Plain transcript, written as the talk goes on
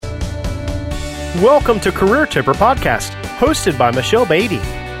Welcome to Career Tipper Podcast, hosted by Michelle Beatty.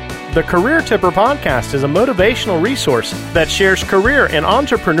 The Career Tipper Podcast is a motivational resource that shares career and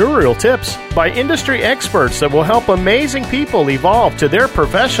entrepreneurial tips by industry experts that will help amazing people evolve to their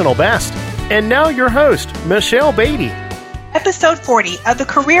professional best. And now your host, Michelle Beatty. Episode 40 of the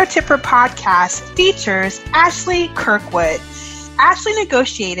Career Tipper Podcast features Ashley Kirkwood. Ashley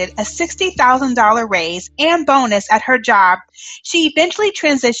negotiated a $60,000 raise and bonus at her job. She eventually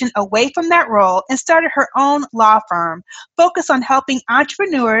transitioned away from that role and started her own law firm, focused on helping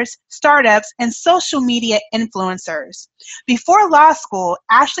entrepreneurs, startups, and social media influencers. Before law school,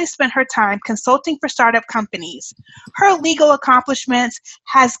 Ashley spent her time consulting for startup companies. Her legal accomplishments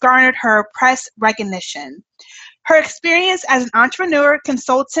has garnered her press recognition. Her experience as an entrepreneur,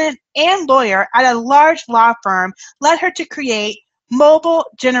 consultant, and lawyer at a large law firm led her to create Mobile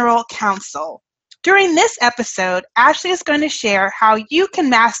General Counsel. During this episode, Ashley is going to share how you can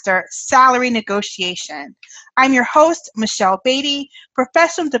master salary negotiation. I'm your host, Michelle Beatty,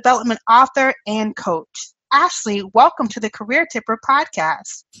 professional development author and coach. Ashley, welcome to the Career Tipper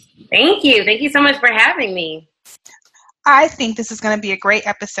Podcast. Thank you. Thank you so much for having me. I think this is going to be a great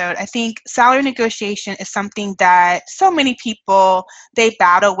episode. I think salary negotiation is something that so many people, they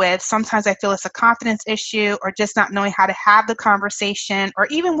battle with. Sometimes I feel it's a confidence issue or just not knowing how to have the conversation or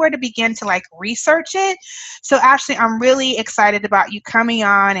even where to begin to research it. So Ashley, I'm really excited about you coming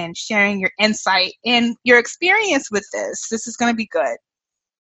on and sharing your insight and your experience with this. This is going to be good.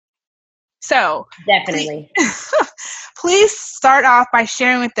 So definitely. Please start off by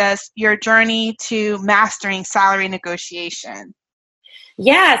sharing with us your journey to mastering salary negotiation.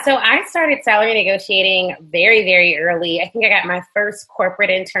 Yeah, so I started salary negotiating very, very early. I think I got my first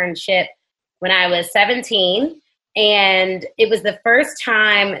corporate internship when I was 17. And it was the first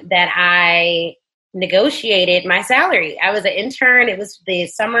time that I negotiated my salary. I was an intern. It was the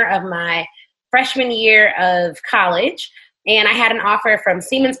summer of my freshman year of college. And I had an offer from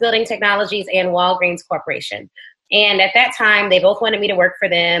Siemens Building Technologies and Walgreens Corporation. And at that time, they both wanted me to work for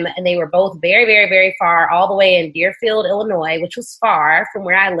them. And they were both very, very, very far, all the way in Deerfield, Illinois, which was far from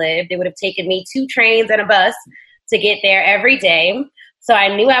where I lived. It would have taken me 2 trains and a bus to get there every day. So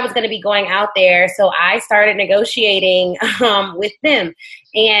I knew I was going to be going out there. So I started negotiating with them.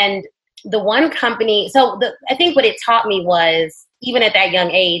 And the one company, I think what it taught me was, even at that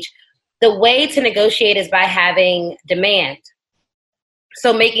young age, the way to negotiate is by having demand.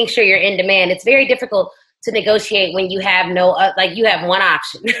 So making sure you're in demand. It's very difficult to negotiate when you have you have one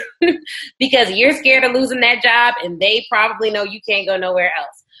option because you're scared of losing that job and they probably know you can't go nowhere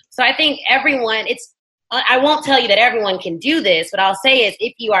else. So I think I won't tell you that everyone can do this. What I'll say is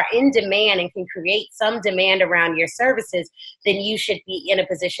if you are in demand and can create some demand around your services, then you should be in a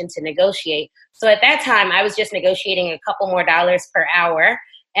position to negotiate. So at that time, I was just negotiating a couple more dollars per hour.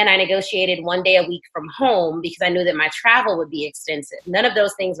 And I negotiated 1 day a week from home because I knew that my travel would be extensive. None of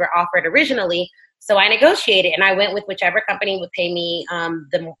those things were offered originally. So I negotiated and I went with whichever company would pay me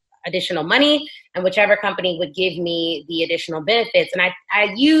the additional money and whichever company would give me the additional benefits. And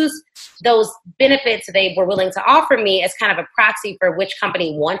I used those benefits they were willing to offer me as kind of a proxy for which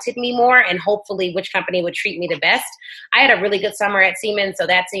company wanted me more and hopefully which company would treat me the best. I had a really good summer at Siemens, so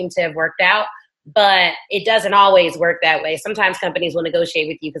that seemed to have worked out. But it doesn't always work that way. Sometimes companies will negotiate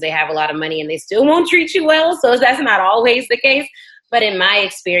with you because they have a lot of money and they still won't treat you well. So that's not always the case. But in my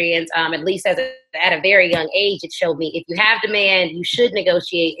experience, at least at a very young age, it showed me if you have demand, you should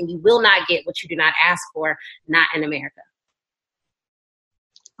negotiate and you will not get what you do not ask for, not in America.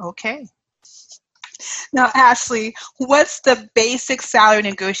 Okay. Now, Ashley, what's the basic salary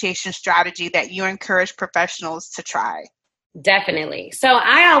negotiation strategy that you encourage professionals to try? Definitely. So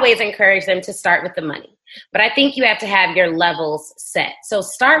I always encourage them to start with the money, but I think you have to have your levels set. So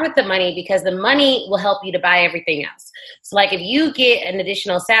start with the money because the money will help you to buy everything else. So if you get an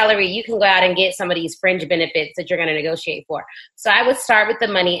additional salary, you can go out and get some of these fringe benefits that you're going to negotiate for. So I would start with the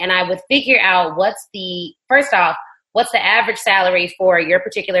money and I would figure out what's the average salary for your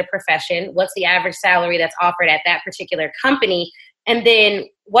particular profession? What's the average salary that's offered at that particular company? And then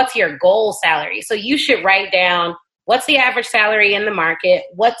what's your goal salary? So you should write down what's the average salary in the market?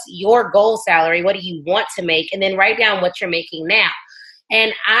 What's your goal salary? What do you want to make? And then write down what you're making now.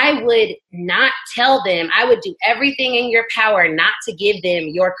 And I would not tell them, I would do everything in your power not to give them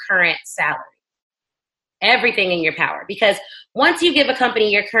your current salary. Everything in your power. Because once you give a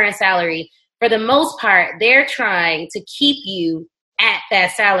company your current salary, for the most part, they're trying to keep you at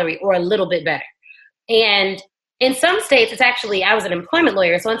that salary or a little bit better. And in some states, I was an employment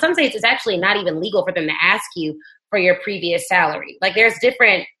lawyer. So in some states, it's actually not even legal for them to ask you for your previous salary. There's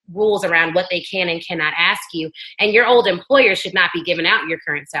different rules around what they can and cannot ask you. And your old employer should not be giving out your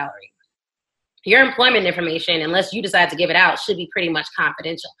current salary. your employment information, unless you decide to give it out, should be pretty much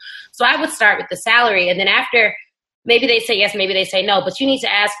confidential. So I would start with the salary. And then after, maybe they say yes, maybe they say no, but you need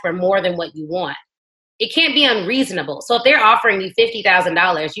to ask for more than what you want. It can't be unreasonable. So if they're offering you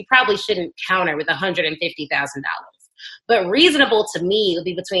 $50,000, you probably shouldn't counter with $150,000. But reasonable to me would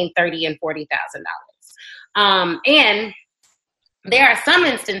be between $30,000 and $40,000. And there are some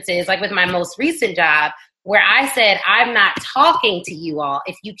instances, like with my most recent job, where I said, I'm not talking to you all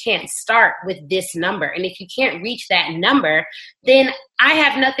if you can't start with this number. And if you can't reach that number, then I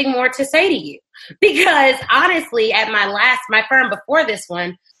have nothing more to say to you. Because honestly, at my firm before this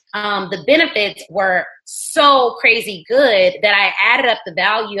one, the benefits were so crazy good that I added up the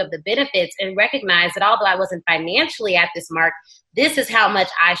value of the benefits and recognized that although I wasn't financially at this mark, this is how much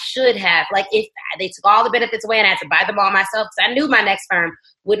I should have. Like if they took all the benefits away and I had to buy them all myself, because I knew my next firm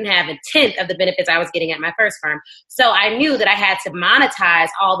wouldn't have a tenth of the benefits I was getting at my first firm. So I knew that I had to monetize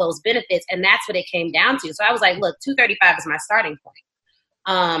all those benefits, and that's what it came down to. So I was like, look, $235 is my starting point.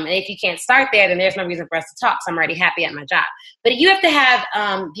 And if you can't start there, then there's no reason for us to talk. So I'm already happy at my job. But you have to have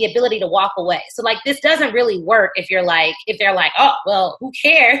the ability to walk away. So like this doesn't really work if they're like, oh, well, who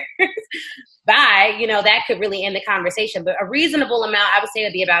cares? Bye. That could really end the conversation. But a reasonable amount, I would say,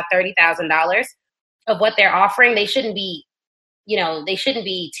 would be about $30,000 of what they're offering. They shouldn't be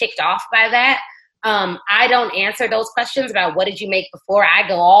ticked off by that. I don't answer those questions about what did you make before. I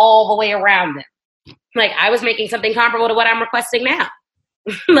go all the way around them. Like I was making something comparable to what I'm requesting now.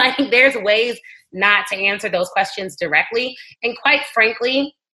 Like there's ways not to answer those questions directly. And quite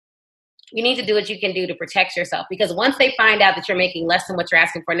frankly, you need to do what you can do to protect yourself, because once they find out that you're making less than what you're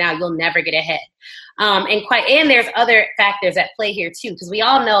asking for now, you'll never get ahead. And there's other factors at play here too, because we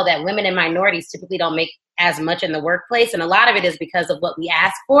all know that women and minorities typically don't make as much in the workplace. And a lot of it is because of what we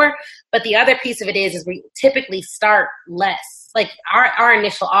ask for. But the other piece of it is we typically start less. Like our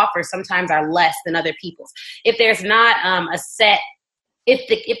initial offers sometimes are less than other people's. If there's not a set,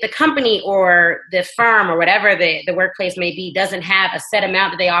 if the company or the firm or whatever the workplace may be doesn't have a set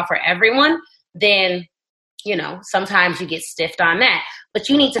amount that they offer everyone, then, sometimes you get stiffed on that. But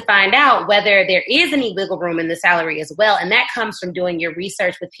you need to find out whether there is any wiggle room in the salary as well. And that comes from doing your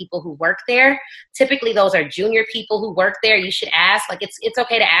research with people who work there. Typically, those are junior people who work there. You should ask, like, it's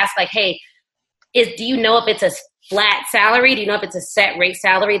okay to ask, like, hey, do you know if it's a flat salary? Do you know if it's a set rate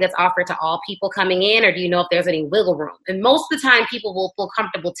salary that's offered to all people coming in? Or do you know if there's any wiggle room? And most of the time, people will feel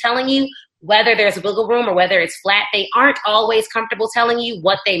comfortable telling you whether there's wiggle room or whether it's flat. They aren't always comfortable telling you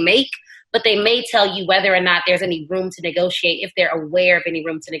what they make, but they may tell you whether or not there's any room to negotiate if they're aware of any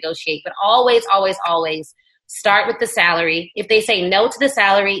room to negotiate. But always, always, always start with the salary. If they say no to the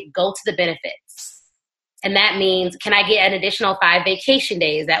salary, go to the benefits. And that means, can I get an additional 5 vacation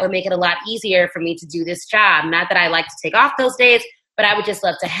days? That would make it a lot easier for me to do this job. Not that I like to take off those days, but I would just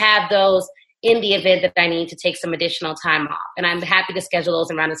love to have those in the event that I need to take some additional time off. And I'm happy to schedule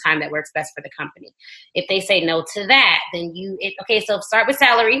those around the time that works best for the company. If they say no to that, then so start with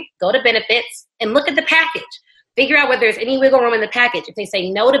salary, go to benefits, and look at the package. Figure out whether there's any wiggle room in the package. If they say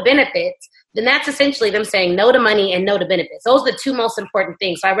no to benefits, then that's essentially them saying no to money and no to benefits. Those are the two most important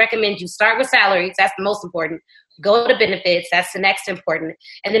things. So I recommend you start with salaries. That's the most important. Go to benefits. That's the next important.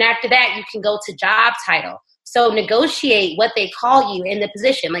 And then after that, you can go to job title. So negotiate what they call you in the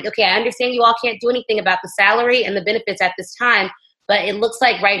position. Like, okay, I understand you all can't do anything about the salary and the benefits at this time, but it looks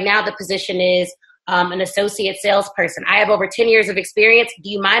like right now the position is an associate salesperson. I have over 10 years of experience. Do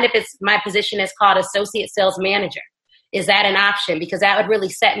you mind if my position is called associate sales manager? Is that an option? Because that would really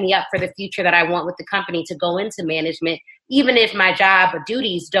set me up for the future that I want with the company to go into management. Even if my job or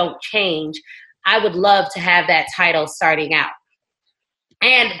duties don't change, I would love to have that title starting out.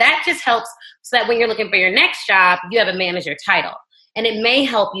 And that just helps so that when you're looking for your next job, you have a manager title. And it may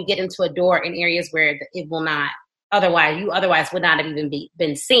help you get into a door in areas where it will not otherwise would not have even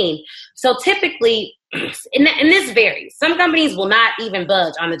been seen. So typically, and this varies. Some companies will not even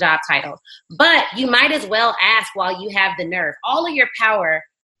budge on the job title, but you might as well ask while you have the nerve. All of your power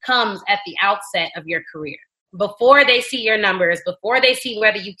comes at the outset of your career. Before they see your numbers, before they see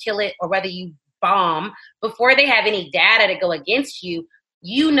whether you kill it or whether you bomb, before they have any data to go against you,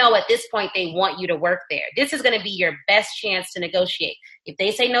 you know at this point they want you to work there. This is going to be your best chance to negotiate. If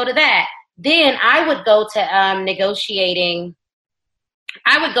they say no to that, then I would go to negotiating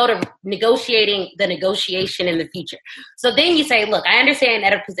the negotiation in the future. So then you say, look, I understand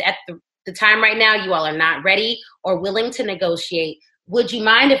at the time right now, you all are not ready or willing to negotiate. Would you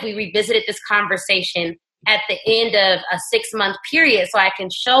mind if we revisited this conversation at the end of a 6-month period so I can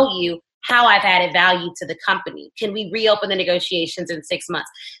show you how I've added value to the company? Can we reopen the negotiations in 6 months?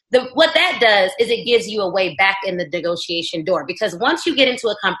 What that does is it gives you a way back in the negotiation door, because once you get into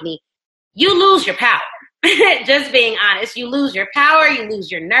a company, you lose your power. Just being honest, you lose your power, you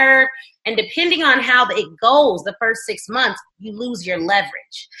lose your nerve. And depending on how it goes the first 6 months, you lose your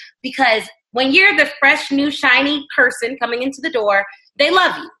leverage. Because when you're the fresh, new, shiny person coming into the door, they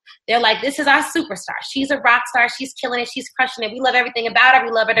love you. They're like, this is our superstar. She's a rock star. She's killing it. She's crushing it. We love everything about her.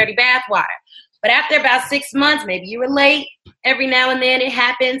 We love her dirty bath water. But after about 6 months, maybe you were late. Every now and then it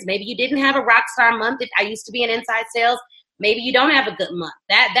happens. Maybe you didn't have a rock star month. If I used to be in inside sales, maybe you don't have a good month.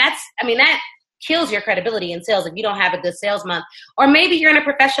 That kills your credibility in sales if you don't have a good sales month. Or maybe you're in a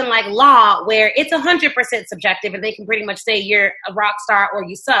profession like law where it's 100% subjective and they can pretty much say you're a rock star or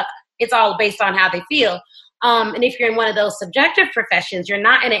you suck. It's all based on how they feel. And if you're in one of those subjective professions, you're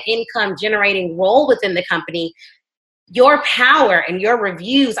not in an income generating role within the company. Your power and your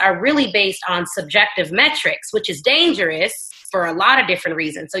reviews are really based on subjective metrics, which is dangerous for a lot of different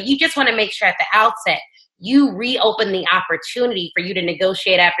reasons. So you just want to make sure at the outset you reopen the opportunity for you to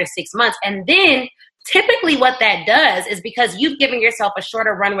negotiate after 6 months. And then typically what that does is because you've given yourself a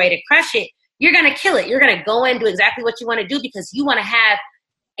shorter runway to crush it, you're going to kill it. You're going to go and do exactly what you want to do because you want to have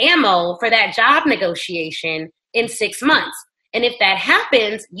ammo for that job negotiation in 6 months. And if that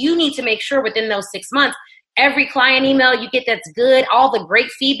happens, you need to make sure within those 6 months, every client email you get that's good, all the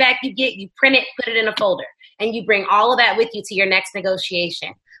great feedback you get, you print it, put it in a folder, and you bring all of that with you to your next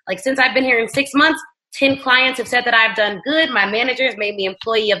negotiation. Like since I've been here in 6 months, 10 clients have said that I've done good. My managers made me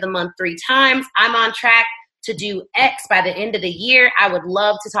employee of the month 3 times. I'm on track to do X by the end of the year. I would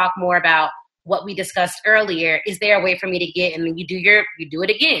love to talk more about what we discussed earlier. Is there a way for me to get, and then you do it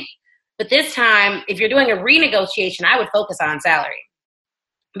again. But this time, if you're doing a renegotiation, I would focus on salary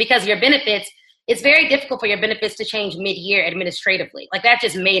because your benefits, it's very difficult for your benefits to change mid-year administratively. Like that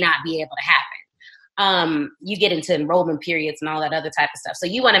just may not be able to happen. You get into enrollment periods and all that other type of stuff. So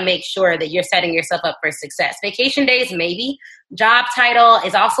you want to make sure that you're setting yourself up for success. Vacation days, maybe. Job title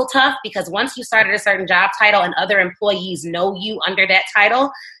is also tough because once you started a certain job title and other employees know you under that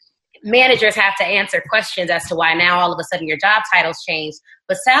title, managers have to answer questions as to why now all of a sudden your job title's changed.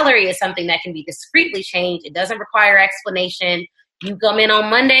 But salary is something that can be discreetly changed. It doesn't require explanation. You come in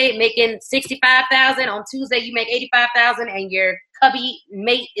on Monday making $65,000. On Tuesday, you make $85,000 and your cubby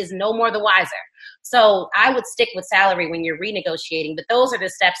mate is no more the wiser. So I would stick with salary when you're renegotiating. But those are the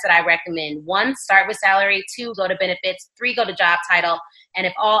steps that I recommend. 1, start with salary. 2, go to benefits. 3, go to job title. And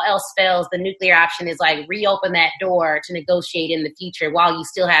if all else fails, the nuclear option is like reopen that door to negotiate in the future while you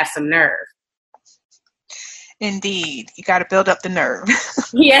still have some nerve. Indeed. You got to build up the nerve.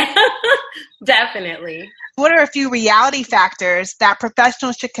 Yeah, definitely. What are a few reality factors that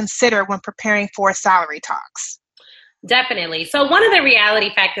professionals should consider when preparing for salary talks? Definitely. So one of the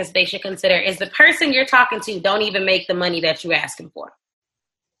reality factors they should consider is the person you're talking to don't even make the money that you're asking for.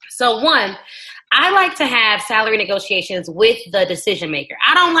 So 1, I like to have salary negotiations with the decision maker.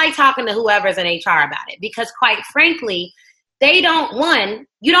 I don't like talking to whoever's in HR about it because quite frankly, you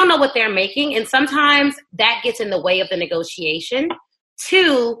don't know what they're making. And sometimes that gets in the way of the negotiation.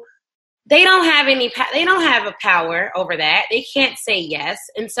 2, they don't have a power over that. They can't say yes.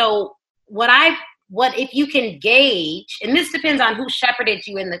 And so what if you can gauge, and this depends on who shepherded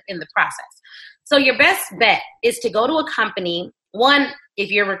you in the process. So your best bet is to go to a company. 1, if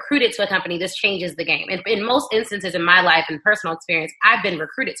you're recruited to a company, this changes the game. And in most instances in my life and personal experience, I've been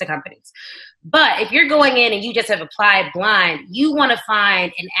recruited to companies. But if you're going in and you just have applied blind, you want to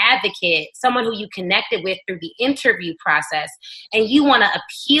find an advocate, someone who you connected with through the interview process, and you want to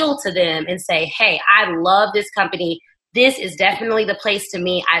appeal to them and say, hey, I love this company. This is definitely the place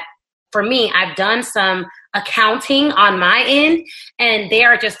for me, I've done some accounting on my end, and there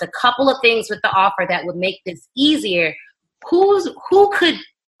are just a couple of things with the offer that would make this easier. Who could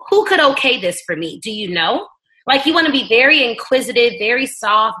okay this for me? Do you know? Like you want to be very inquisitive, very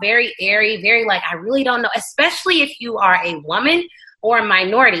soft, very airy, very like, I really don't know, especially if you are a woman or a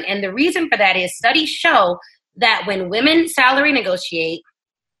minority. And the reason for that is studies show that when women salary negotiate,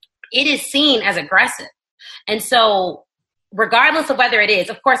 it is seen as aggressive. And so regardless of whether it is,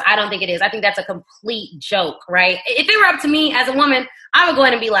 of course, I don't think it is. I think that's a complete joke, right? If it were up to me as a woman, I would go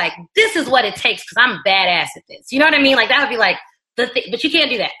in and be like, this is what it takes because I'm badass at this. You know what I mean? Like that would be like the thing, but you can't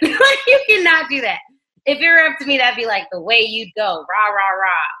do that. You cannot do that. If it were up to me, that'd be like the way you'd go, rah, rah, rah.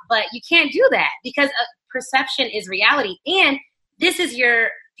 But you can't do that because perception is reality. And this is your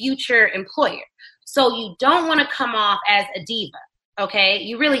future employer. So you don't want to come off as a diva. Okay,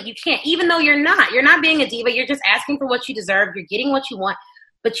 you can't, even though you're not being a diva, you're just asking for what you deserve, you're getting what you want,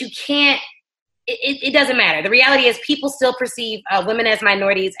 but you can't, it doesn't matter. The reality is people still perceive women as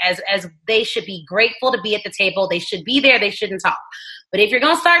minorities as they should be grateful to be at the table. They should be there. They shouldn't talk. But if you're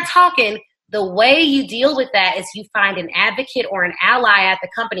going to start talking, the way you deal with that is you find an advocate or an ally at the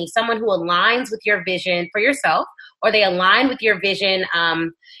company, someone who aligns with your vision for yourself, or they align with your vision.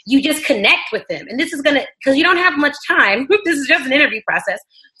 You just connect with them. And this is going to, because you don't have much time. This is just an interview process.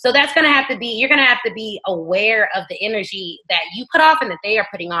 So that's going to have to be, you're going to have to be aware of the energy that you put off and that they are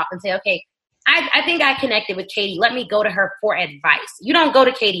putting off, and say, okay, I think I connected with Katie. Let me go to her for advice. You don't go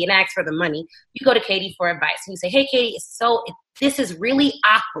to Katie and ask for the money. You go to Katie for advice. And you say, hey, Katie, this is really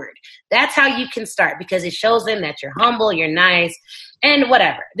awkward. That's how you can start, because it shows them that you're humble, you're nice, and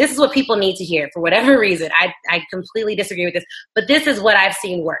whatever. This is what people need to hear for whatever reason. I completely disagree with this, but this is what I've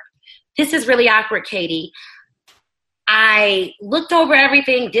seen work. This is really awkward, Katie. I looked over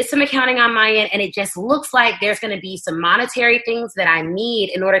everything, did some accounting on my end, and it just looks like there's going to be some monetary things that I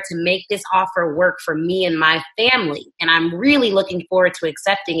need in order to make this offer work for me and my family. And I'm really looking forward to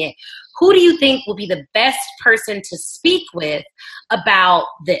accepting it. Who do you think will be the best person to speak with about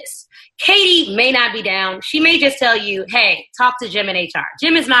this? Katie may not be down. She may just tell you, hey, talk to Jim in HR.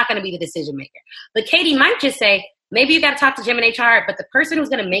 Jim is not going to be the decision maker. But Katie might just say, maybe you got to talk to Jim in HR, but the person who's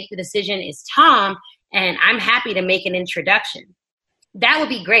going to make the decision is Tom, and I'm happy to make an introduction. That would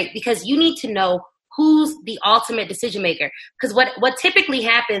be great, because you need to know who's the ultimate decision maker. Because what typically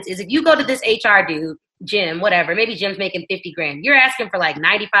happens is, if you go to this HR dude, Jim, whatever, maybe Jim's making 50 grand. You're asking for like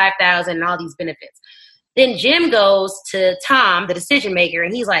 95,000 and all these benefits. Then Jim goes to Tom, the decision maker,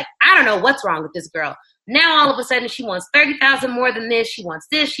 and he's like, I don't know what's wrong with this girl. Now all of a sudden she wants 30,000 more than this. She wants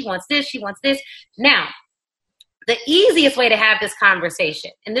this, she wants this, she wants this. Now, the easiest way to have this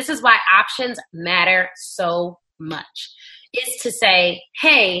conversation, and this is why options matter so much, is to say,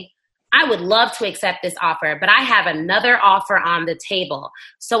 hey, I would love to accept this offer, but I have another offer on the table.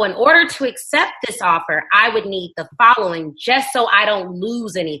 So in order to accept this offer, I would need the following, just so I don't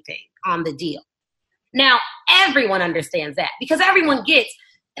lose anything on the deal. Now, everyone understands that, because everyone gets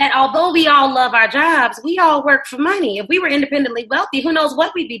that although we all love our jobs, we all work for money. If we were independently wealthy, who knows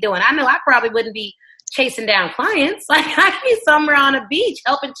what we'd be doing? I know I probably wouldn't be chasing down clients. Like, I'd be somewhere on a beach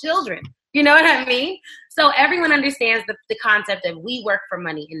helping children. You know what I mean? So everyone understands the concept that we work for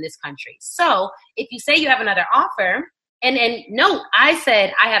money in this country. So if you say you have another offer, and note, I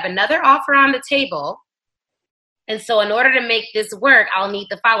said I have another offer on the table, and so in order to make this work, I'll need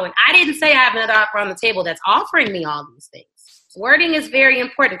the following. I didn't say I have another offer on the table that's offering me all these things. Wording is very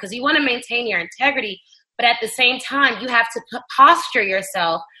important, because you want to maintain your integrity, but at the same time, you have to posture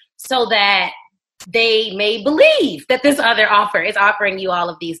yourself so that they may believe that this other offer is offering you all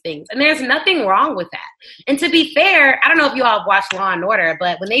of these things. And there's nothing wrong with that. And to be fair, I don't know if you all have watched Law and Order,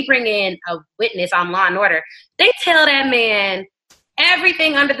 but when they bring in a witness on Law and Order, they tell that man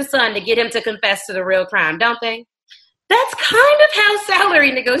everything under the sun to get him to confess to the real crime, don't they? That's kind of how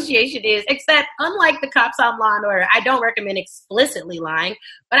salary negotiation is, except unlike the cops on Law and Order, I don't recommend explicitly lying,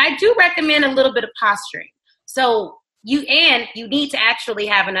 but I do recommend a little bit of posturing. So you need to actually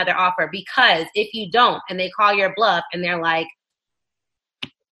have another offer, because if you don't, and they call your bluff and they're like,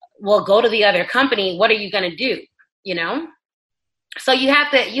 well, go to the other company, what are you going to do? You know? So you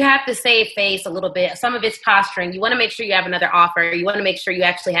have to save face a little bit. Some of it's posturing. You want to make sure you have another offer. You want to make sure you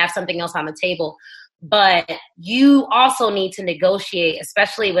actually have something else on the table. But you also need to negotiate,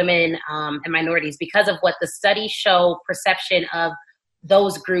 especially women and minorities, because of what the studies show perception of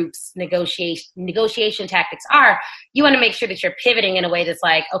those groups' negotiation tactics are. You want to make sure that you're pivoting in a way that's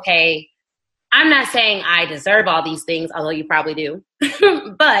like, okay, I'm not saying I deserve all these things, although you probably do,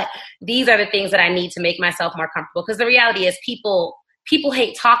 but these are the things that I need to make myself more comfortable. Because the reality is people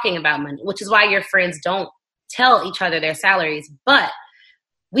hate talking about money, which is why your friends don't tell each other their salaries. But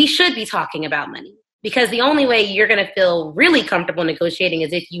we should be talking about money, because the only way you're going to feel really comfortable negotiating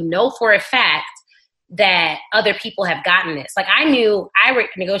is if you know for a fact that other people have gotten this. Like, I knew I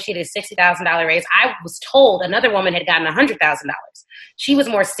negotiated a $60,000 raise. I was told another woman had gotten $100,000. She was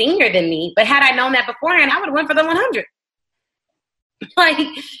more senior than me, but had I known that beforehand, I would have went for the 100.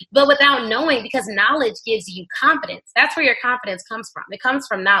 But without knowing, because knowledge gives you confidence. That's where your confidence comes from. It comes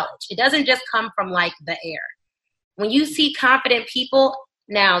from knowledge. It doesn't just come from like the air. When you see confident people,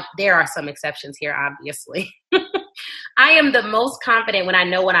 now there are some exceptions here, obviously. I am the most confident when I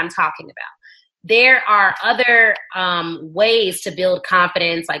know what I'm talking about. There are other ways to build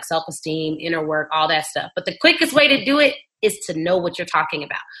confidence, like self-esteem, inner work, all that stuff. But the quickest way to do it is to know what you're talking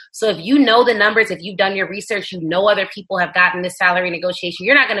about. So if you know the numbers, if you've done your research, you know other people have gotten this salary negotiation,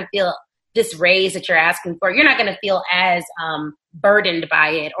 you're not going to feel this raise that you're asking for. You're not going to feel as burdened by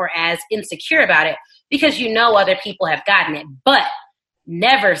it or as insecure about it, because you know other people have gotten it. But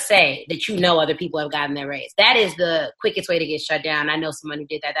never say that you know other people have gotten their raise. That is the quickest way to get shut down. I know someone who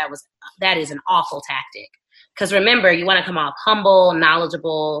did that. That is an awful tactic. Because remember, you want to come off humble,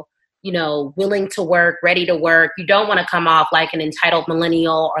 knowledgeable, willing to work, ready to work. You don't want to come off like an entitled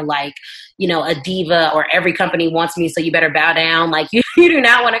millennial or like, a diva or every company wants me, so you better bow down. Like you do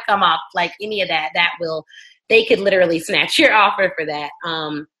not want to come off like any of that. They could literally snatch your offer for that.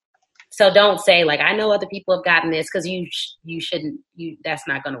 So don't say like, I know other people have gotten this, because you shouldn't, that's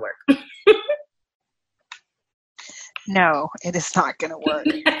not going to work. No, it is not going to work.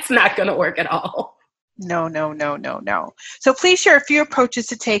 That's not going to work at all. No. So please share a few approaches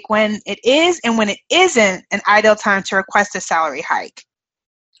to take when it is and when it isn't an ideal time to request a salary hike.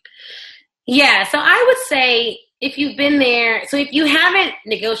 Yeah, so I would say if you've been there, so if you haven't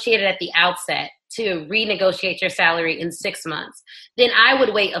negotiated at the outset to renegotiate your salary in 6 months, then I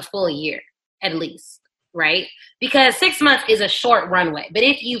would wait a full year at least, right? Because 6 months is a short runway. But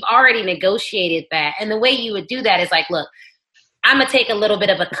if you've already negotiated that, and the way you would do that is like, look, I'm going to take a little bit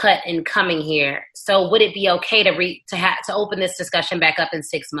of a cut in coming here. So would it be okay to open this discussion back up in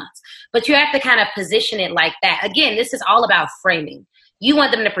 6 months? But you have to kind of position it like that. Again, this is all about framing. You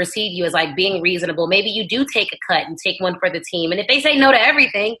want them to perceive you as like being reasonable. Maybe you do take a cut and take one for the team. And if they say no to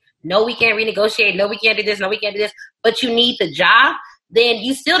everything, no, we can't renegotiate, no, we can't do this, no, we can't do this, but you need the job, then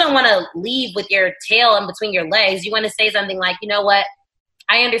you still don't want to leave with your tail in between your legs. You want to say something like, you know what?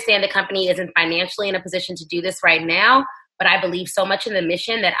 I understand the company isn't financially in a position to do this right now, but I believe so much in the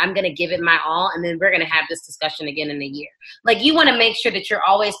mission that I'm going to give it my all, and then we're going to have this discussion again in a year. Like, you want to make sure that you're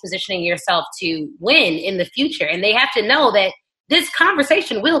always positioning yourself to win in the future, and they have to know that this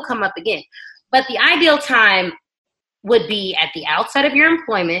conversation will come up again. But the ideal time would be at the outset of your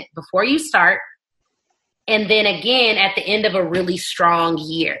employment, before you start, and then again at the end of a really strong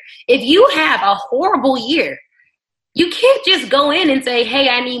year. If you have a horrible year, you can't just go in and say, hey,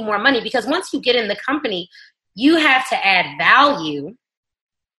 I need more money, because once you get in the company, you have to add value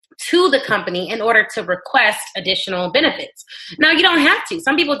to the company in order to request additional benefits. Now, you don't have to.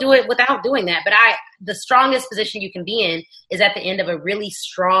 Some people do it without doing that, but the strongest position you can be in is at the end of a really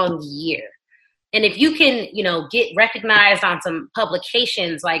strong year. And if you can, get recognized on some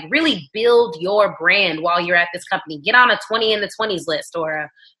publications, like really build your brand while you're at this company. Get on a 20 in the 20s list or a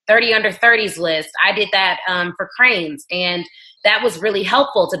 30 under 30s list. I did that for Cranes, and that was really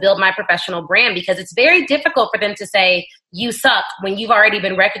helpful to build my professional brand, because it's very difficult for them to say you suck when you've already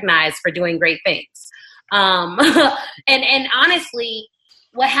been recognized for doing great things. And honestly,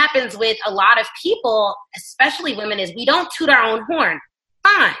 what happens with a lot of people, especially women, is we don't toot our own horn.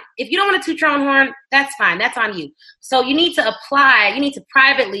 Fine. If you don't want to toot your own horn, that's fine. That's on you. So you need to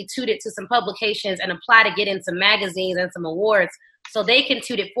privately toot it to some publications and apply to get in some magazines and some awards so they can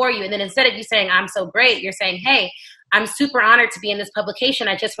toot it for you. And then instead of you saying, I'm so great, you're saying, hey, I'm super honored to be in this publication.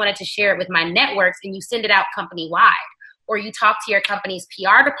 I just wanted to share it with my networks, and you send it out company-wide. Or you talk to your company's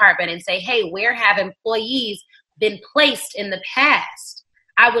PR department and say, hey, where have employees been placed in the past?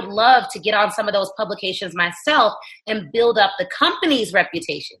 I would love to get on some of those publications myself and build up the company's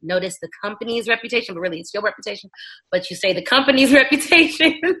reputation. Notice the company's reputation, but really it's your reputation. But you say the company's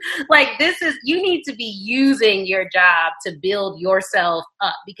reputation. Like, you need to be using your job to build yourself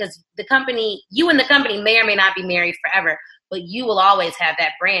up, because you and the company may or may not be married forever, but you will always have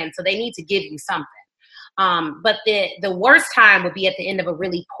that brand. So they need to give you something. But the worst time would be at the end of a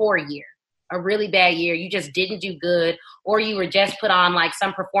really poor year. A really bad year, you just didn't do good, or you were just put on like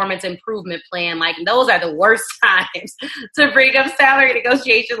some performance improvement plan. Like, those are the worst times to bring up salary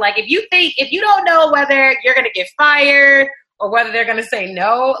negotiation. Like, if you don't know whether you're going to get fired or whether they're going to say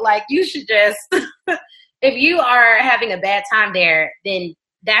no, like, you should just, if you are having a bad time there, then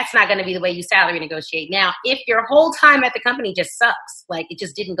that's not going to be the way you salary negotiate. Now, if your whole time at the company just sucks, like it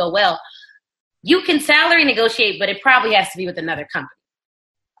just didn't go well, you can salary negotiate, but it probably has to be with another company.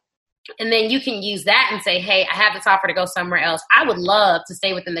 And then you can use that and say, hey, I have this offer to go somewhere else. I would love to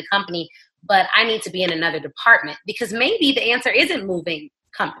stay within the company, but I need to be in another department. Because maybe the answer isn't moving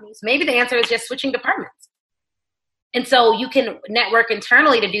companies. Maybe the answer is just switching departments. And so you can network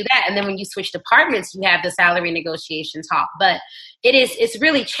internally to do that. And then when you switch departments, you have the salary negotiation talk. But it's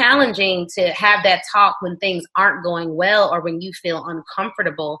really challenging to have that talk when things aren't going well or when you feel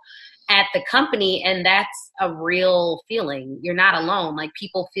uncomfortable at the company. And that's a real feeling. You're not alone. Like,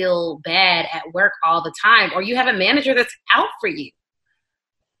 people feel bad at work all the time, or you have a manager that's out for you.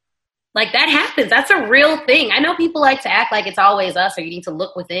 Like, that happens. That's a real thing. I know people like to act like it's always us, or you need to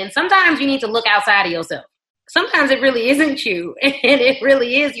look within. Sometimes you need to look outside of yourself. Sometimes it really isn't you. And it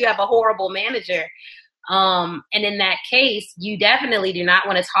really is, you have a horrible manager. And in that case, you definitely do not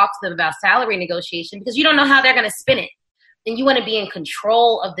want to talk to them about salary negotiation, because you don't know how they're going to spin it. And you want to be in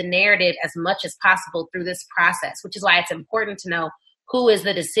control of the narrative as much as possible through this process, which is why it's important to know who is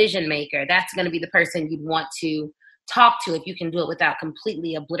the decision maker. That's going to be the person you'd want to talk to if you can do it without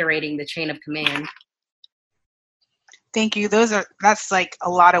completely obliterating the chain of command. Thank you. That's like a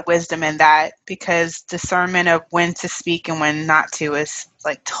lot of wisdom in that, because discernment of when to speak and when not to is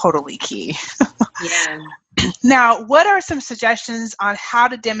like totally key. Yeah. Now, what are some suggestions on how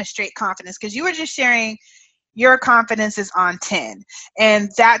to demonstrate confidence? Because you were just sharing your confidence is on 10, and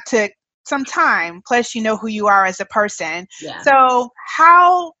that took some time. Plus, you know who you are as a person. Yeah. So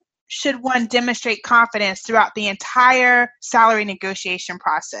how should one demonstrate confidence throughout the entire salary negotiation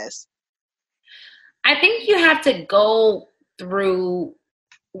process? I think you have to go through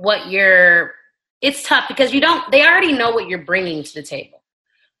it's tough because they already know what you're bringing to the table.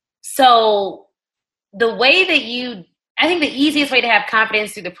 So the way that I think the easiest way to have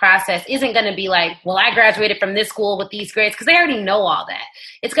confidence through the process isn't going to be like, well, I graduated from this school with these grades, because they already know all that.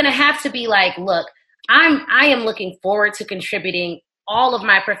 It's going to have to be like, look, I am looking forward to contributing all of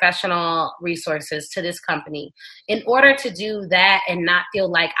my professional resources to this company. In order to do that and not feel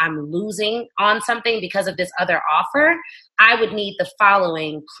like I'm losing on something because of this other offer, I would need the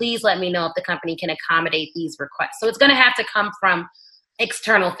following. Please let me know if the company can accommodate these requests. So it's going to have to come from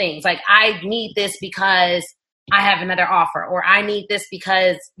external things. Like, I need this because I have another offer, or I need this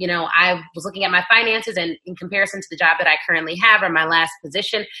because, I was looking at my finances, and in comparison to the job that I currently have or my last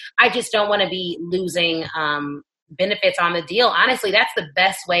position, I just don't want to be losing benefits on the deal. Honestly, that's the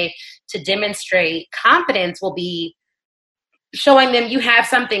best way to demonstrate confidence, will be showing them you have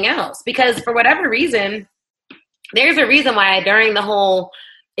something else. Because for whatever reason, there's a reason why during the whole,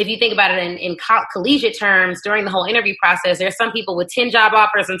 if you think about it in collegiate terms, during the whole interview process, there's some people with 10 job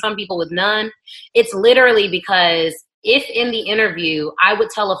offers and some people with none. It's literally because if in the interview I would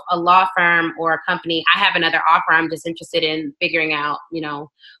tell a law firm or a company, I have another offer, I'm just interested in figuring out,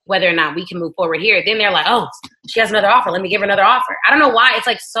 whether or not we can move forward here. Then they're like, oh, she has another offer. Let me give her another offer. I don't know why. It's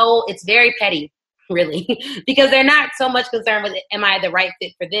like, it's very petty, really, because they're not so much concerned with, am I the right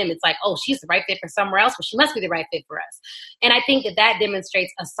fit for them? It's like, oh, she's the right fit for somewhere else, but she must be the right fit for us. And I think that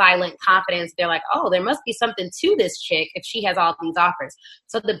demonstrates a silent confidence. They're like, oh, there must be something to this chick if she has all these offers.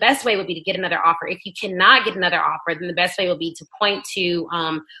 So the best way would be to get another offer. If you cannot get another offer, then the best way would be to point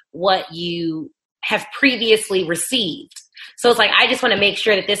to what you have previously received. So it's like, I just want to make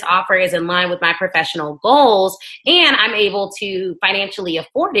sure that this offer is in line with my professional goals, and I'm able to financially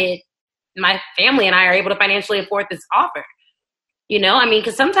afford it. My family and I are able to financially afford this offer.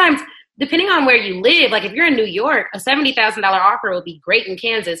 Because sometimes, depending on where you live, like if you're in New York, a $70,000 offer would be great in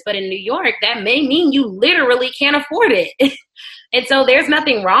Kansas, but in New York, that may mean you literally can't afford it. And so there's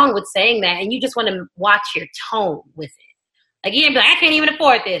nothing wrong with saying that, and you just want to watch your tone with it. Like, you can't be like, I can't even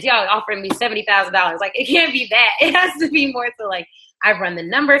afford this. Y'all offering me $70,000. Like, it can't be that. It has to be more so like, I've run the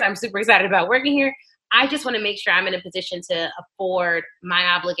numbers. I'm super excited about working here. I just want to make sure I'm in a position to afford my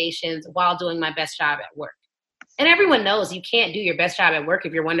obligations while doing my best job at work. And everyone knows you can't do your best job at work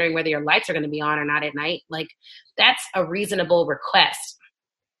if you're wondering whether your lights are going to be on or not at night. Like, that's a reasonable request.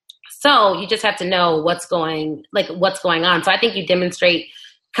 So you just have to know what's going on. So I think you demonstrate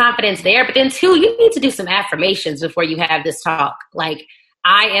confidence there. But then too, you need to do some affirmations before you have this talk. Like,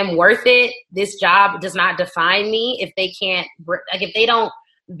 I am worth it. This job does not define me. If they don't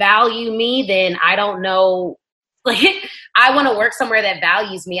value me, then I don't know. Like, I want to work somewhere that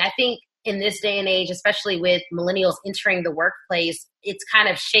values me. I think in this day and age, especially with millennials entering the workplace, it's kind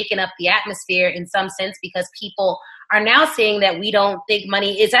of shaken up the atmosphere in some sense, because people are now saying that we don't think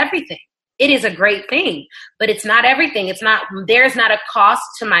money is everything. It is a great thing, but it's not everything. There's not a cost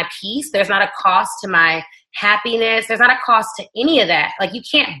to my peace. There's not a cost to my happiness. There's not a cost to any of that. Like, you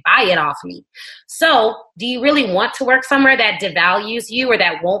can't buy it off me. So do you really want to work somewhere that devalues you or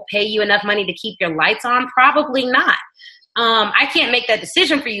that won't pay you enough money to keep your lights on? Probably not. I can't make that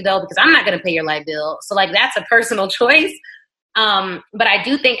decision for you though, because I'm not going to pay your light bill. So like, that's a personal choice. But I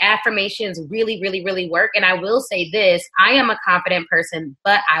do think affirmations really, really, really work. And I will say this, I am a confident person,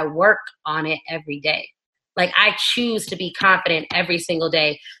 but I work on it every day. Like, I choose to be confident every single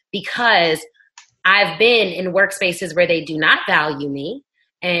day, because I've been in workspaces where they do not value me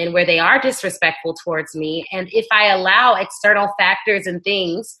and where they are disrespectful towards me. And if I allow external factors and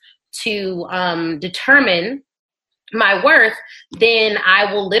things to determine my worth, then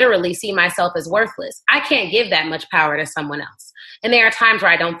I will literally see myself as worthless. I can't give that much power to someone else. And there are times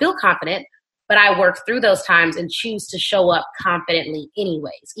where I don't feel confident, but I work through those times and choose to show up confidently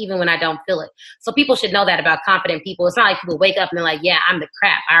anyways, even when I don't feel it. So people should know that about confident people. It's not like people wake up and they're like, yeah, I'm the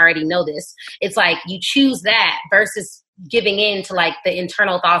crap. I already know this. It's like, you choose that versus giving in to like the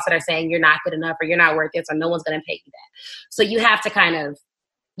internal thoughts that are saying you're not good enough or you're not worth it, so no one's going to pay you that. So you have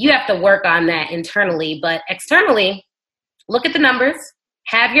to work on that internally, but externally, look at the numbers,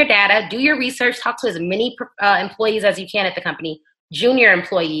 have your data, do your research, talk to as many employees as you can at the company. Junior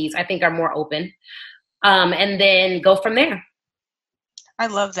employees, I think, are more open. And then go from there. I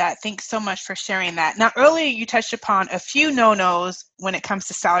love that. Thanks so much for sharing that. Now, earlier you touched upon a few no-nos when it comes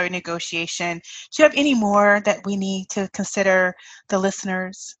to salary negotiation. Do you have any more that we need to consider the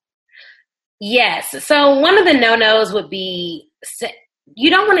listeners? Yes. So one of the no-nos would be,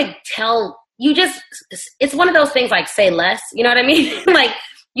 you don't want to it's one of those things like say less, you know what I mean? Like,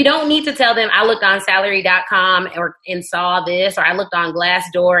 you don't need to tell them, I looked on salary.com and saw this, or I looked on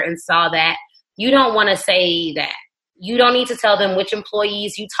Glassdoor and saw that. You don't want to say that. You don't need to tell them which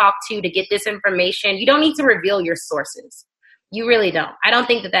employees you talk to get this information. You don't need to reveal your sources. You really don't. I don't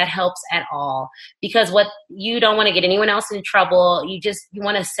think that helps at all, because you don't want to get anyone else in trouble. You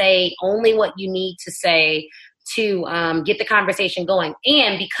want to say only what you need to say to get the conversation going.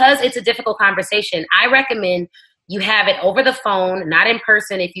 And because it's a difficult conversation, I recommend you have it over the phone, not in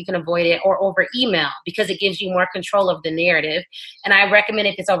person if you can avoid it, or over email, because it gives you more control of the narrative. And I recommend,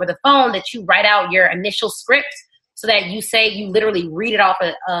 if it's over the phone, that you write out your initial script, so that you literally read it off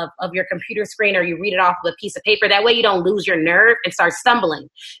of your computer screen, or you read it off of a piece of paper. That way you don't lose your nerve and start stumbling,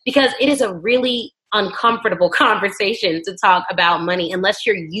 because it is a really uncomfortable conversation to talk about money unless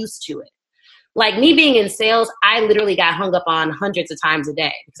you're used to it. Like me being in sales, I literally got hung up on hundreds of times a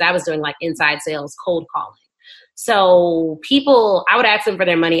day because I was doing like inside sales, cold calling. So people, I would ask them for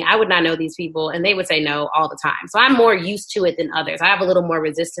their money. I would not know these people, and they would say no all the time. So I'm more used to it than others. I have a little more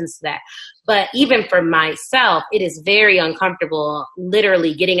resistance to that. But even for myself, it is very uncomfortable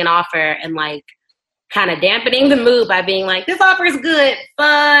literally getting an offer and like kind of dampening the mood by being like, this offer is good,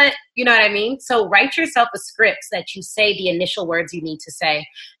 but you know what I mean? So write yourself a script so that you say the initial words you need to say.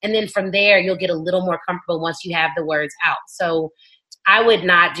 And then from there, you'll get a little more comfortable once you have the words out. So I would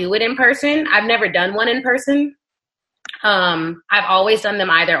not do it in person. I've never done one in person. I've always done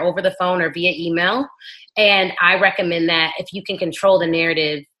them either over the phone or via email. And I recommend that if you can control the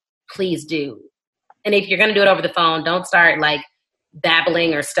narrative, please do. And if you're going to do it over the phone, don't start like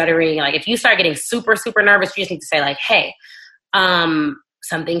babbling or stuttering. Like if you start getting super, super nervous, you just need to say like, hey,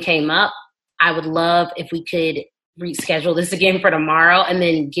 something came up. I would love if we could reschedule this again for tomorrow, and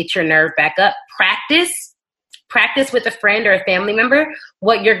then get your nerve back up. Practice with a friend or a family member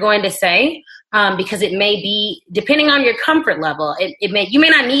what you're going to say, because it may be, depending on your comfort level, you may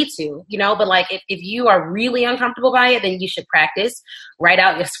not need to, but like if you are really uncomfortable by it, then you should practice. Write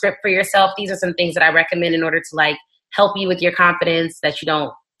out your script for yourself. These are some things that I recommend in order to like help you with your confidence, that you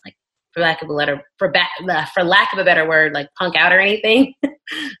don't, like, for lack of a better word, like punk out or anything.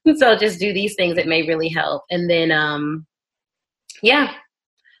 So just do these things. It may really help. And then, yeah.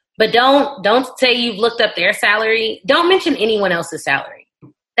 But don't say you've looked up their salary. Don't mention anyone else's salary.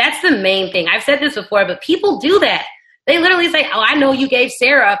 That's the main thing. I've said this before, but people do that. They literally say, oh, I know you gave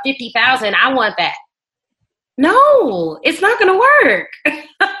Sarah $50,000. I want that. No, it's not going to work.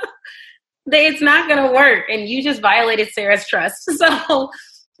 It's not going to work. And you just violated Sarah's trust. So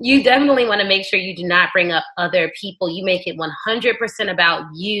you definitely want to make sure you do not bring up other people. You make it 100% about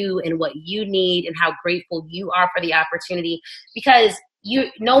you and what you need and how grateful you are for the opportunity, because you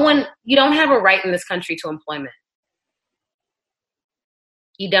don't have a right in this country to employment.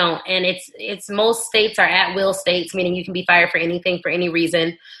 You don't. And it's most states are at will states, meaning you can be fired for anything, for any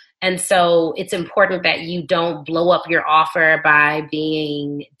reason. And so it's important that you don't blow up your offer by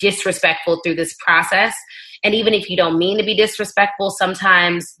being disrespectful through this process. And even if you don't mean to be disrespectful,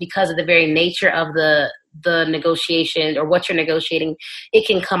 sometimes because of the very nature of the negotiation or what you're negotiating, it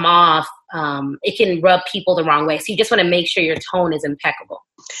can come off, it can rub people the wrong way. So you just want to make sure your tone is impeccable.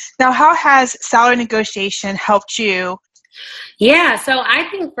 Now, how has salary negotiation helped you? Yeah, so I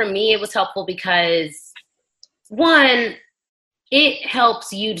think for me, it was helpful because, one, it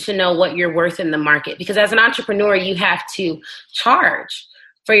helps you to know what you're worth in the market, because as an entrepreneur, you have to charge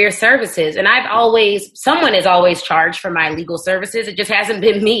for your services. And someone has always charged for my legal services. It just hasn't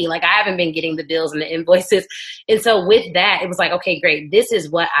been me. Like I haven't been getting the bills and the invoices. And so with that, it was like, okay, great. This is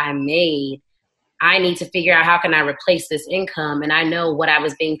what I made. I need to figure out how can I replace this income. And I know what I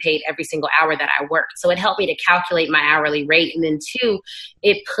was being paid every single hour that I worked. So it helped me to calculate my hourly rate. And then two,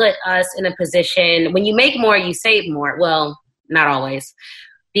 it put us in a position, when you make more, you save more. Well, not always.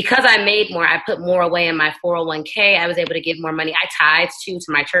 Because I made more, I put more away in my 401k. I was able to give more money. I tithed to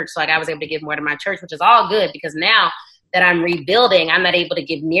my church. So like I was able to give more to my church, which is all good, because now that I'm rebuilding, I'm not able to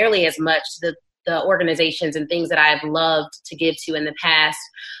give nearly as much to the organizations and things that I've loved to give to in the past.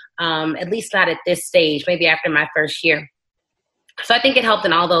 At least not at this stage, maybe after my first year. So I think it helped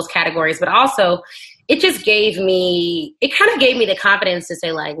in all those categories, but also it kind of gave me the confidence to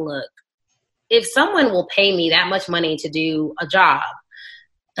say like, look, if someone will pay me that much money to do a job,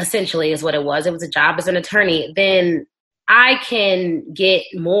 essentially is what it was. It was a job as an attorney. Then I can get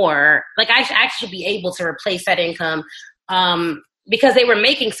more. Like I should be able to replace that income because they were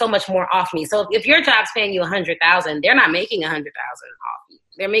making so much more off me. So if your job's paying you $100,000, they're not making $100,000 off you.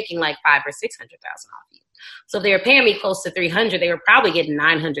 They're making like $500,000 or $600,000 off you. So if they were paying me close to $300,000, they were probably getting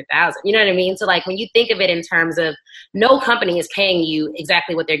 $900,000. You know what I mean? So like when you think of it in terms of no company is paying you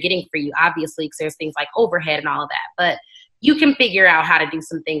exactly what they're getting for you, obviously, because there's things like overhead and all of that. But you can figure out how to do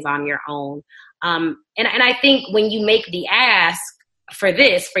some things on your own. And I think when you make the ask for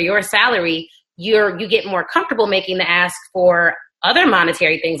this, for your salary, you get more comfortable making the ask for other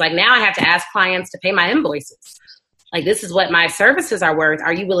monetary things. Like now I have to ask clients to pay my invoices. Like, this is what my services are worth.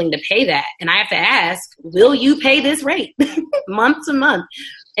 Are you willing to pay that? And I have to ask, will you pay this rate month to month?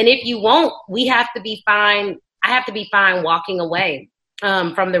 And if you won't, we have to be fine. I have to be fine walking away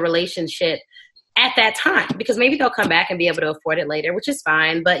from the relationship at that time, because maybe they'll come back and be able to afford it later, which is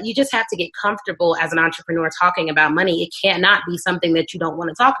fine. But you just have to get comfortable as an entrepreneur talking about money. It cannot be something that you don't want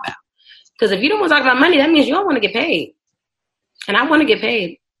to talk about. Because if you don't want to talk about money, that means you don't want to get paid. And I want to get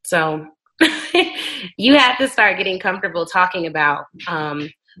paid. So you have to start getting comfortable talking about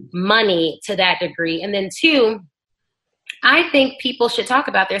money to that degree. And then two, I think people should talk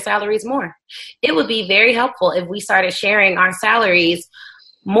about their salaries more. It would be very helpful if we started sharing our salaries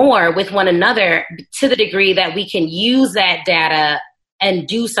more with one another to the degree that we can use that data and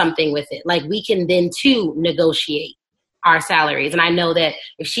do something with it. Like we can then too negotiate our salaries. And I know that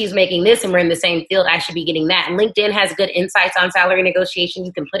if she's making this and we're in the same field, I should be getting that. And LinkedIn has good insights on salary negotiation.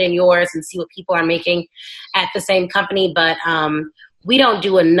 You can put in yours and see what people are making at the same company. But we don't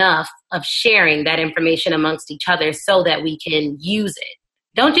do enough of sharing that information amongst each other so that we can use it.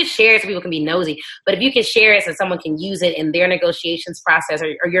 Don't just share it so people can be nosy, but if you can share it so someone can use it in their negotiations process,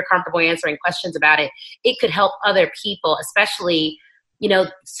 or you're comfortable answering questions about it, it could help other people, especially, you know,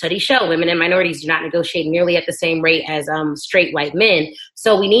 studies show women and minorities do not negotiate nearly at the same rate as straight white men.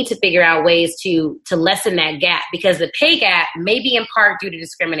 So we need to figure out ways to lessen that gap, because the pay gap may be in part due to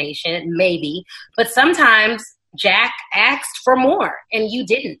discrimination, maybe, but sometimes Jack asked for more and you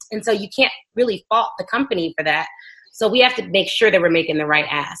didn't. And so you can't really fault the company for that. So we have to make sure that we're making the right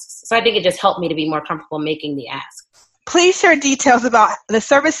asks. So I think it just helped me to be more comfortable making the ask. Please share details about the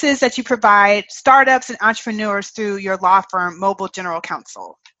services that you provide startups and entrepreneurs through your law firm, Mobile General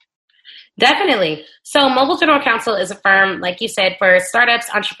Counsel. Definitely. So Mobile General Counsel is a firm, like you said, for startups,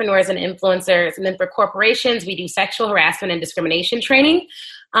 entrepreneurs, and influencers. And then for corporations, we do sexual harassment and discrimination training,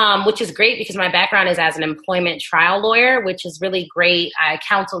 which is great because my background is as an employment trial lawyer, which is really great. I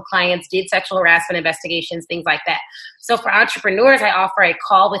counseled clients, did sexual harassment investigations, things like that. So for entrepreneurs, I offer a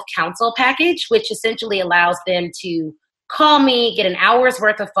call with counsel package, which essentially allows them to call me, get an hour's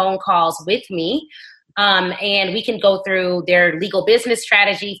worth of phone calls with me. And we can go through their legal business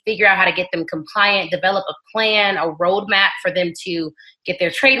strategy, figure out how to get them compliant, develop a plan, a roadmap for them to get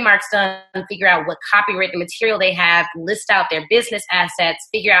their trademarks done, figure out what copyrighted material they have, list out their business assets,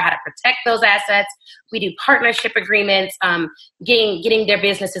 figure out how to protect those assets. We do partnership agreements, getting their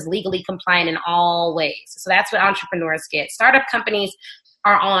businesses legally compliant in all ways. So that's what entrepreneurs get. Startup companies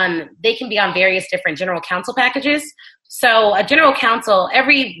they can be on various different general counsel packages. So a general counsel,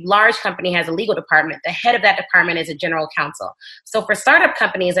 every large company has a legal department. The head of that department is a general counsel. So for startup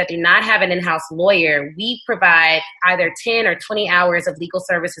companies that do not have an in-house lawyer, we provide either 10 or 20 hours of legal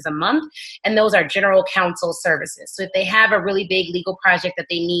services a month, and those are general counsel services. So if they have a really big legal project that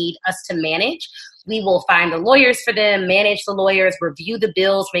they need us to manage, we will find the lawyers for them, manage the lawyers, review the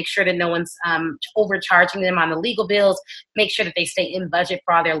bills, make sure that no one's overcharging them on the legal bills, make sure that they stay in budget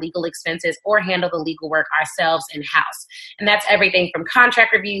for all their legal expenses, or handle the legal work ourselves in-house. And that's everything from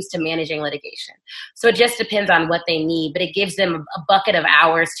contract reviews to managing litigation. So it just depends on what they need, but it gives them a bucket of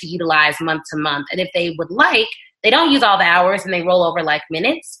hours to utilize month to month. And if they would like, they don't use all the hours and they roll over like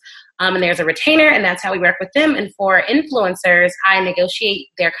minutes. And there's a retainer, and that's how we work with them. And for influencers, I negotiate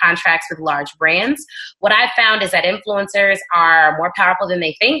their contracts with large brands. What I've found is that influencers are more powerful than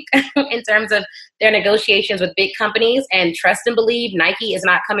they think in terms of their negotiations with big companies. And trust and believe, Nike is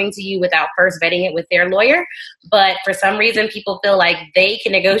not coming to you without first vetting it with their lawyer. But for some reason, people feel like they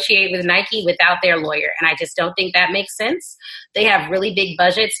can negotiate with Nike without their lawyer. And I just don't think that makes sense. They have really big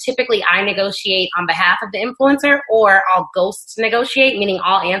budgets. Typically, I negotiate on behalf of the influencer, or I'll ghost negotiate, meaning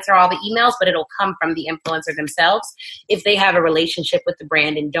I'll answer all the emails, but it'll come from the influencer themselves if they have a relationship with the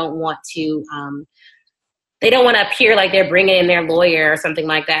brand and don't want to appear like they're bringing in their lawyer or something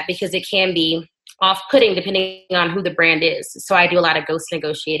like that, because it can be off-putting depending on who the brand is. So I do a lot of ghost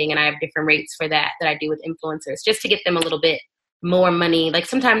negotiating, and I have different rates for that I do with influencers, just to get them a little bit more money. Like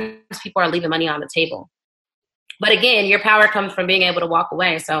sometimes people are leaving money on the table But again, your power comes from being able to walk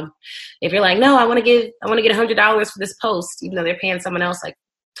away. So if you're like, no, I want to get $100 for this post, even though they're paying someone else like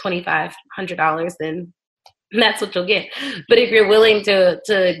 $2,500, then that's what you'll get. But if you're willing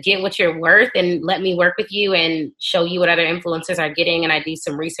to get what you're worth and let me work with you and show you what other influencers are getting, and I do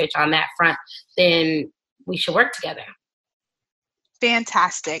some research on that front, then we should work together.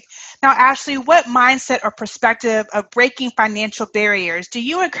 Fantastic. Now, Ashley, what mindset or perspective of breaking financial barriers do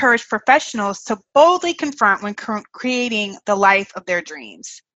you encourage professionals to boldly confront when creating the life of their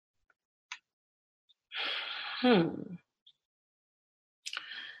dreams?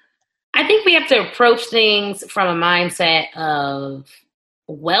 I think we have to approach things from a mindset of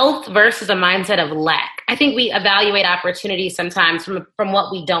wealth versus a mindset of lack. I think we evaluate opportunities sometimes from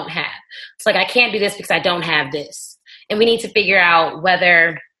what we don't have. It's like, I can't do this because I don't have this. And we need to figure out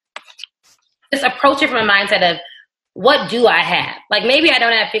whether, just approach it from a mindset of, what do I have? Like, maybe I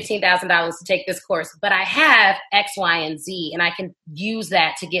don't have $15,000 to take this course, but I have X, Y, and Z, and I can use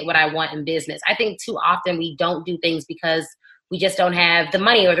that to get what I want in business. I think too often we don't do things because we just don't have the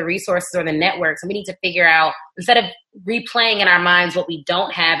money or the resources or the networks. And we need to figure out, instead of replaying in our minds what we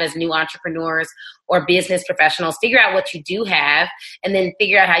don't have as new entrepreneurs or business professionals, figure out what you do have and then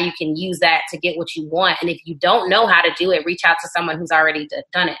figure out how you can use that to get what you want. And if you don't know how to do it, reach out to someone who's already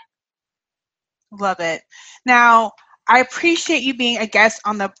done it. Love it. Now, I appreciate you being a guest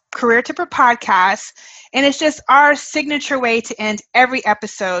on the Career Tipper podcast, and it's just our signature way to end every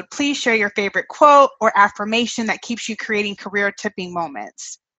episode. Please share your favorite quote or affirmation that keeps you creating career tipping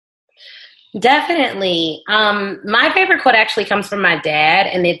moments. Definitely. My favorite quote actually comes from my dad,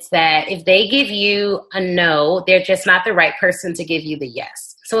 and it's that if they give you a no, they're just not the right person to give you the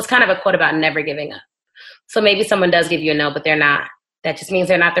yes. So it's kind of a quote about never giving up. So maybe someone does give you a no, but they're not. That just means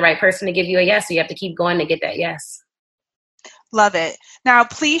they're not the right person to give you a yes. So you have to keep going to get that yes. Love it. Now,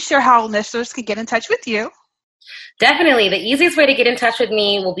 please share how listeners can get in touch with you. Definitely. The easiest way to get in touch with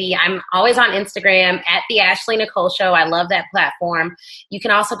me will be, I'm always on Instagram at The Ashley Nicole Show. I love that platform. You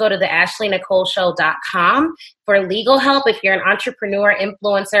can also go to theashleynicoleshow.com for legal help. If you're an entrepreneur,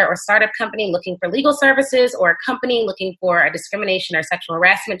 influencer, or startup company looking for legal services, or a company looking for a discrimination or sexual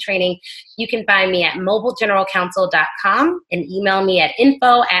harassment training, you can find me at mobilegeneralcounsel.com and email me at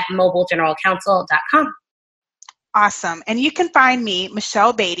info@mobilegeneralcounsel.com. Awesome. And you can find me,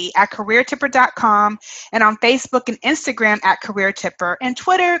 Michelle Beatty, at CareerTipper.com, and on Facebook and Instagram at Career Tipper, and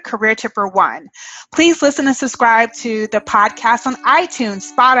Twitter, Career Tipper1. Please listen and subscribe to the podcast on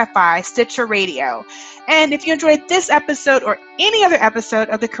iTunes, Spotify, Stitcher Radio. And if you enjoyed this episode or any other episode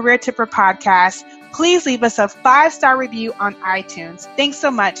of the Career Tipper podcast, please leave us a 5-star review on iTunes. Thanks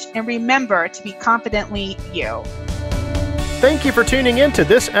so much, and remember to be confidently you. Thank you for tuning in to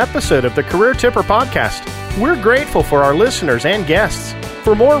this episode of the Career Tipper podcast. We're grateful for our listeners and guests.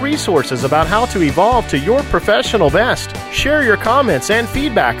 For more resources about how to evolve to your professional best, share your comments and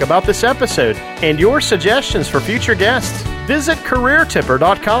feedback about this episode and your suggestions for future guests, visit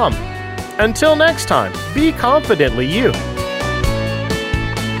CareerTipper.com. Until next time, be confidently you.